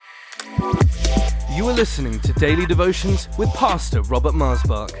You are listening to Daily Devotions with Pastor Robert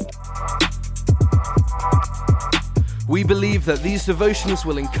Marsbach. We believe that these devotions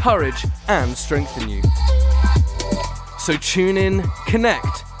will encourage and strengthen you. So tune in,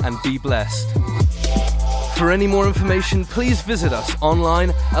 connect, and be blessed. For any more information, please visit us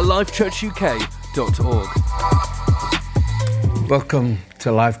online at lifechurchuk.org. Welcome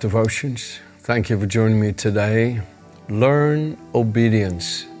to Life Devotions. Thank you for joining me today. Learn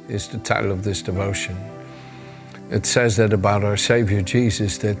Obedience is the title of this devotion. It says that about our Savior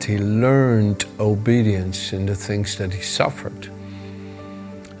Jesus, that he learned obedience in the things that he suffered.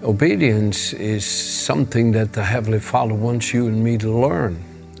 Obedience is something that the Heavenly Father wants you and me to learn.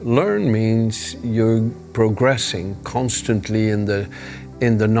 Learn means you're progressing constantly in the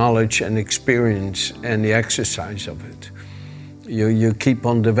knowledge and experience and the exercise of it. You keep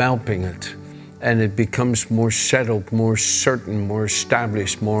on developing it, and it becomes more settled, more certain, more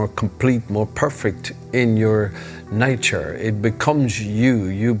established, more complete, more perfect in your nature. It becomes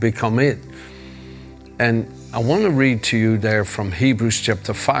you become it. And I want to read to you there from Hebrews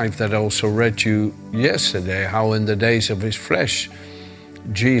chapter 5 that I also read you yesterday, how in the days of his flesh,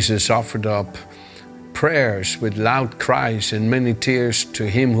 Jesus offered up prayers with loud cries and many tears to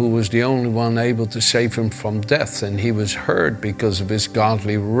him who was the only one able to save him from death. And he was heard because of his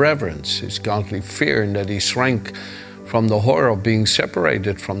godly reverence, his godly fear, and that he shrank from the horror of being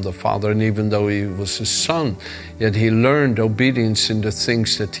separated from the Father. And even though he was his son, yet he learned obedience in the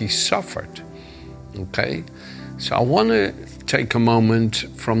things that he suffered. Okay? So I want to take a moment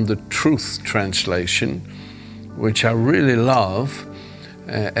from the Truth translation, which I really love.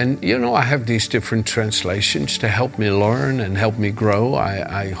 And you know, I have these different translations to help me learn and help me grow.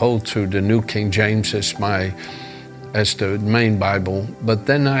 I hold to the New King James as the main Bible, but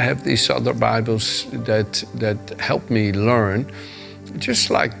then I have these other Bibles that help me learn,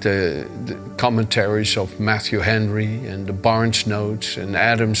 just like the commentaries of Matthew Henry and the Barnes Notes and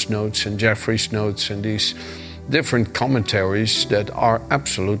Adams Notes and Jeffrey's Notes, and these different commentaries that are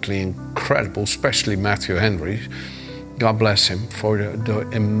absolutely incredible, especially Matthew Henry. God bless him for the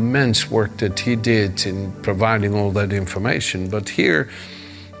immense work that he did in providing all that information. But here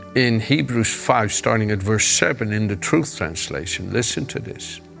in Hebrews 5, starting at verse 7 in the Truth translation, listen to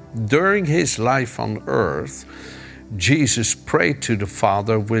this. During his life on earth, Jesus prayed to the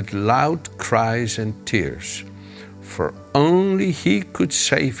Father with loud cries and tears, for only he could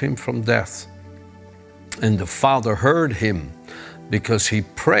save him from death. And the Father heard him, because he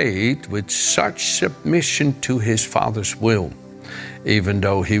prayed with such submission to his Father's will. Even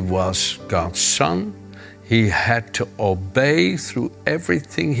though he was God's Son, he had to obey through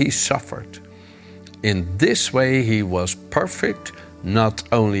everything he suffered. In this way, he was perfect, not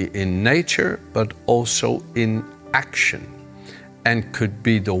only in nature, but also in action, and could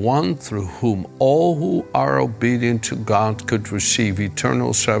be the one through whom all who are obedient to God could receive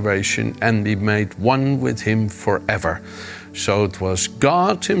eternal salvation and be made one with him forever. So it was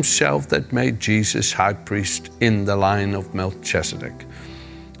God himself that made Jesus high priest in the line of Melchizedek.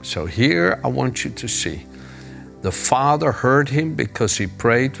 So here I want you to see, the Father heard him because he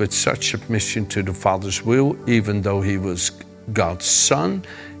prayed with such submission to the Father's will. Even though he was God's Son,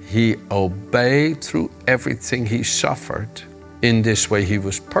 he obeyed through everything he suffered. In this way he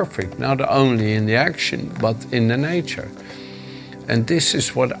was perfect, not only in the action, but in the nature. And this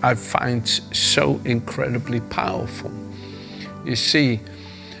is what I find so incredibly powerful. You see,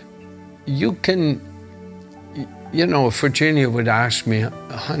 you can, you know, if Virginia would ask me,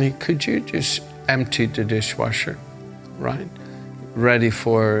 honey, could you just empty the dishwasher, right? Ready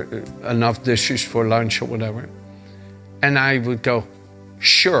for enough dishes for lunch or whatever. And I would go,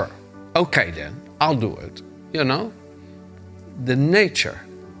 sure, okay then, I'll do it, you know? The nature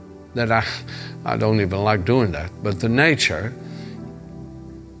that I don't even like doing that, but the nature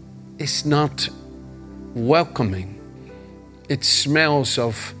is not welcoming. It smells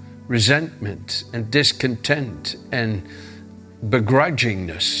of resentment and discontent and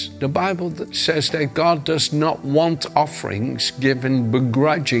begrudgingness. The Bible says that God does not want offerings given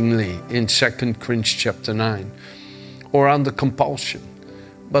begrudgingly in 2 Corinthians chapter 9 or under compulsion,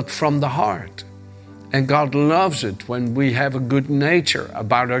 but from the heart. And God loves it when we have a good nature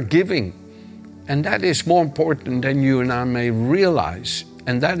about our giving. And that is more important than you and I may realize.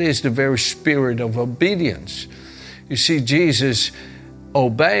 And that is the very spirit of obedience. You see, Jesus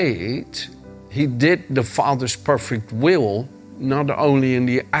obeyed. He did the Father's perfect will, not only in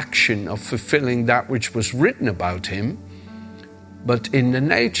the action of fulfilling that which was written about him, but in the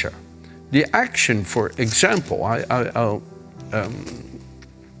nature. The action, for example, I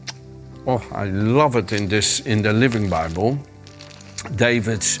love it in the Living Bible.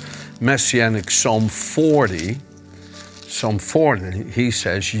 David's Messianic Psalm 40, he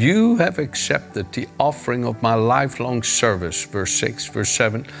says, "You have accepted the offering of my lifelong service," verse 6, verse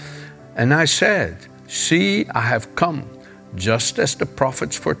 7. "And I said, see, I have come, just as the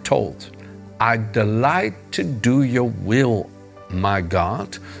prophets foretold. I delight to do your will, my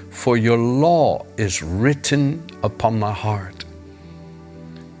God, for your law is written upon my heart."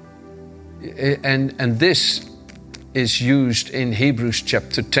 And this is used in Hebrews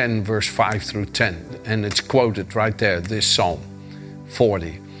chapter 10, verse 5 through 10. And it's quoted right there, this Psalm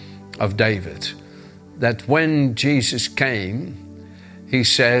 40 of David. That when Jesus came, he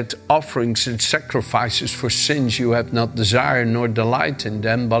said, "Offerings and sacrifices for sins you have not desired nor delight in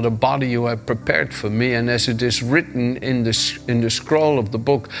them, but a body you have prepared for me. And as it is written in the scroll of the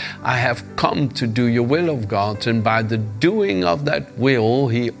book, I have come to do your will of God. And by the doing of that will,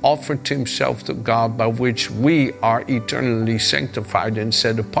 he offered himself to God, by which we are eternally sanctified and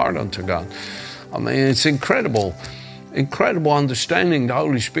set apart unto God." I mean, it's incredible understanding the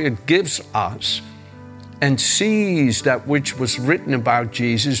Holy Spirit gives us, and sees that which was written about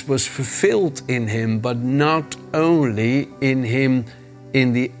Jesus was fulfilled in him, but not only in him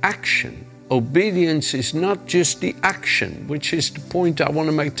in the action. Obedience is not just the action, which is the point I want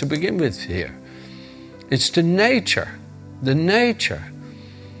to make to begin with here. It's the nature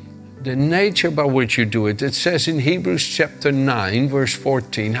by which you do it. It says in Hebrews chapter 9, verse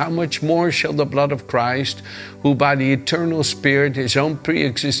 14, "How much more shall the blood of Christ, who by the eternal Spirit, his own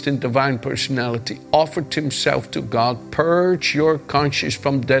pre-existent divine personality, offered himself to God, purge your conscience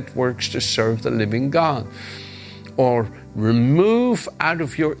from dead works to serve the living God?" Or remove out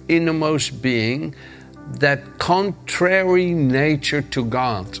of your innermost being that contrary nature to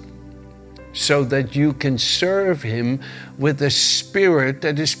God, so that you can serve him with a spirit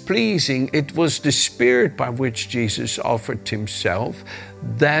that is pleasing. It was the spirit by which Jesus offered himself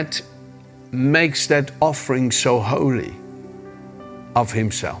that makes that offering so holy of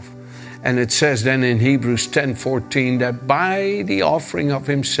himself. And it says then in Hebrews 10:14 that by the offering of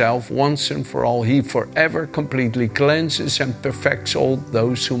himself once and for all, he forever completely cleanses and perfects all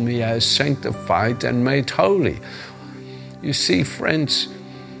those whom he has sanctified and made holy. You see, friends,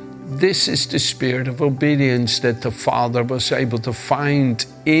 this is the spirit of obedience that the Father was able to find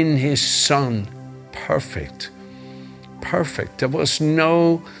in his Son. Perfect. There was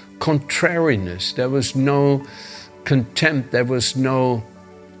no contrariness. There was no contempt. There was no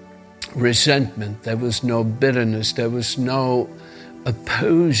resentment. There was no bitterness. There was no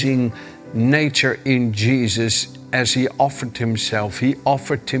opposing nature in Jesus as he offered himself. He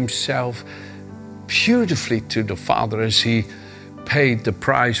offered himself beautifully to the Father as he paid the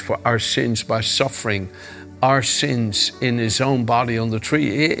price for our sins by suffering our sins in his own body on the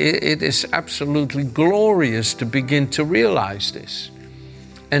tree. It is absolutely glorious to begin to realize this.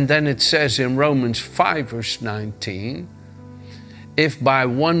 And then it says in Romans 5 verse 19, "If by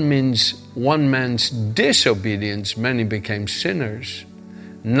one man's disobedience many became sinners,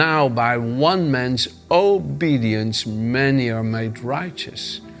 now by one man's obedience many are made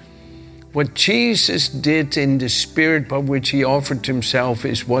righteous." What Jesus did in the spirit by which he offered himself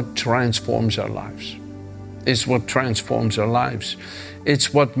is what transforms our lives. It's what transforms our lives.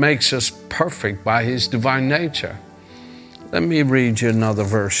 It's what makes us perfect by his divine nature. Let me read you another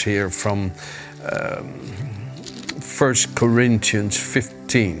verse here from 1 Corinthians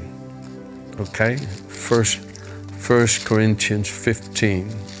 15. Okay? 1 Corinthians 15.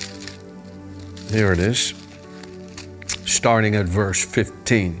 Here it is. Starting at verse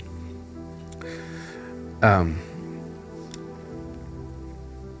 15.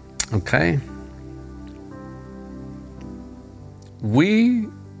 Okay. We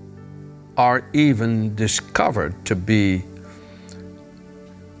are even discovered to be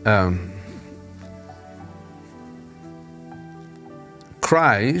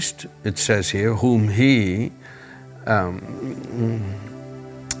Christ, it says here, whom he I'm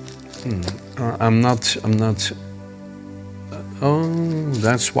not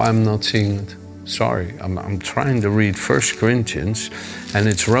that's why I'm not seeing it. Sorry, I'm trying to read 1 Corinthians and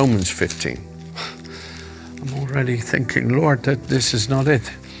it's Romans 15. I'm already thinking, Lord, that this is not it.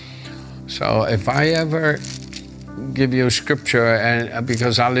 So if I ever give you a scripture, and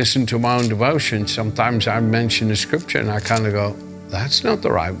because I listen to my own devotion, sometimes I mention a scripture and I kind of go, that's not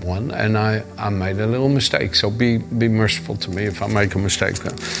the right one, and I made a little mistake. So be merciful to me if I make a mistake.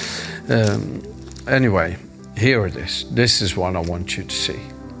 Anyway, here it is. This is what I want you to see,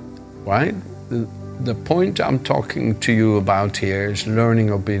 right? The point I'm talking to you about here is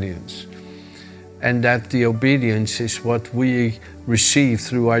learning obedience. And that the obedience is what we receive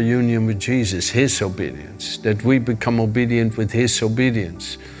through our union with Jesus, his obedience. That we become obedient with his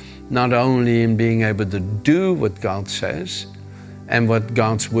obedience. not only in being able to do what God says and what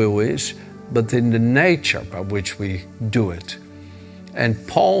God's will is, but in the nature by which we do it. And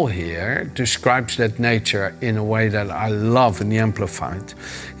Paul here describes that nature in a way that I love in the Amplified.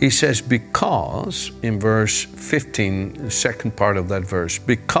 He says, because, in verse 15, the second part of that verse,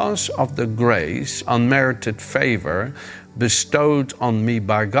 because of the grace, unmerited favor bestowed on me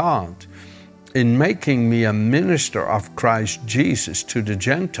by God, in making me a minister of Christ Jesus to the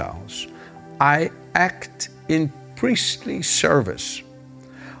Gentiles, I act in priestly service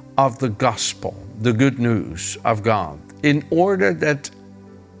of the gospel, the good news of God, in order that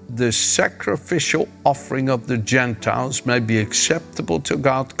the sacrificial offering of the Gentiles may be acceptable to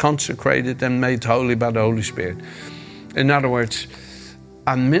God, consecrated and made holy by the Holy Spirit. In other words,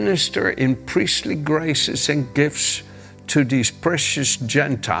 I minister in priestly graces and gifts to these precious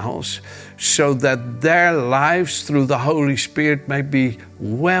Gentiles so that their lives through the Holy Spirit may be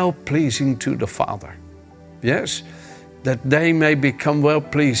well-pleasing to the Father. Yes? That they may become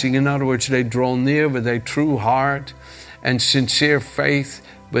well-pleasing. In other words, they draw near with a true heart and sincere faith,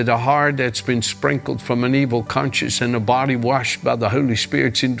 with a heart that's been sprinkled from an evil conscience and a body washed by the Holy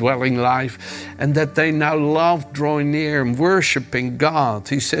Spirit's indwelling life, and that they now love drawing near and worshiping God.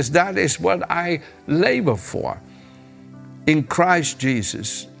 He says, that is what I labor for. In Christ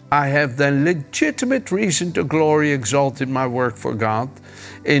Jesus, I have then legitimate reason to glory, exalt in my work for God,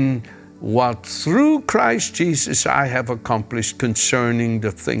 in what through Christ Jesus I have accomplished concerning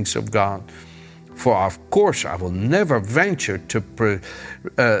the things of God. For of course I will never venture to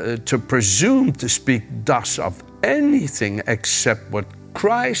presume to speak thus of anything except what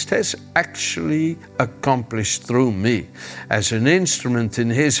Christ has actually accomplished through me, as an instrument in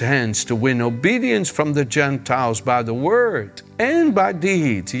his hands to win obedience from the Gentiles by the word and by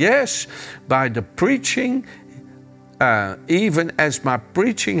deed, yes, by the preaching, even as my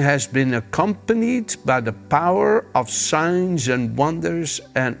preaching has been accompanied by the power of signs and wonders,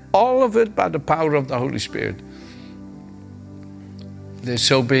 and all of it by the power of the Holy Spirit.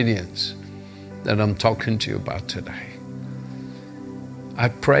 This obedience that I'm talking to you about today, I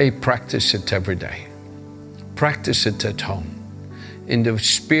pray practice it every day. Practice it at home. In the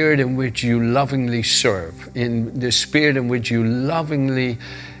spirit in which you lovingly serve, in the spirit in which you lovingly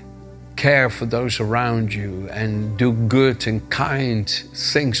care for those around you and do good and kind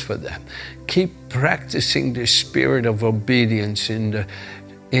things for them. Keep practicing the spirit of obedience in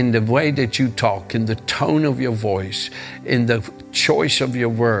the way that you talk, in the tone of your voice, in the choice of your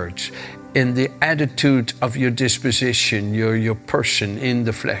words, in the attitude of your disposition, your person in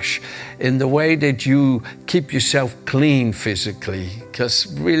the flesh, in the way that you keep yourself clean physically, because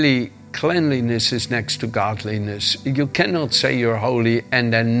really cleanliness is next to godliness. You cannot say you're holy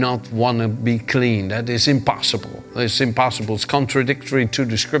and then not want to be clean. That is impossible. It's impossible. It's contradictory to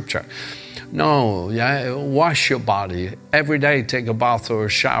the scripture. No, wash your body. Every day take a bath or a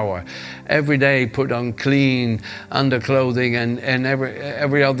shower. Every day put on clean underclothing, and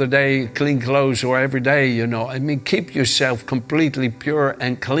every other day clean clothes, or every day, keep yourself completely pure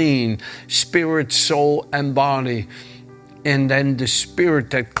and clean, spirit, soul, and body. And then the spirit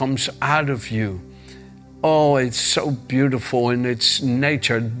that comes out of you. Oh, it's so beautiful in its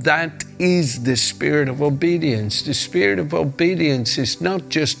nature. That is the spirit of obedience. The spirit of obedience is not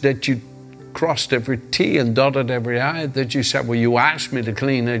just that you crossed every T and dotted every I, that you said, well, you asked me to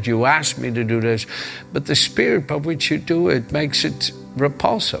clean it, you asked me to do this, but the spirit by which you do it makes it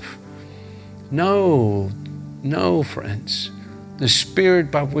repulsive. No, friends. The spirit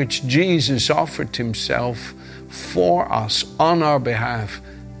by which Jesus offered himself for us on our behalf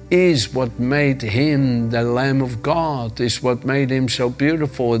is what made him the Lamb of God, is what made him so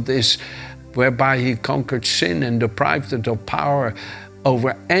beautiful, this whereby he conquered sin and deprived it of power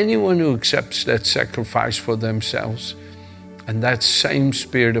over anyone who accepts that sacrifice for themselves. And that same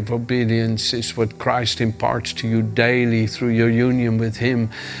spirit of obedience is what Christ imparts to you daily through your union with him,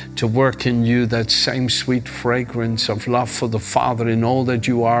 to work in you that same sweet fragrance of love for the Father in all that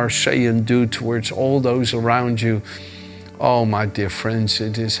you are, say, and do towards all those around you. Oh, my dear friends,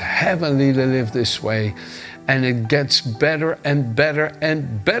 it is heavenly to live this way, and it gets better and better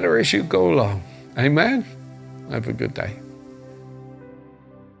and better as you go along. Amen? Have a good day.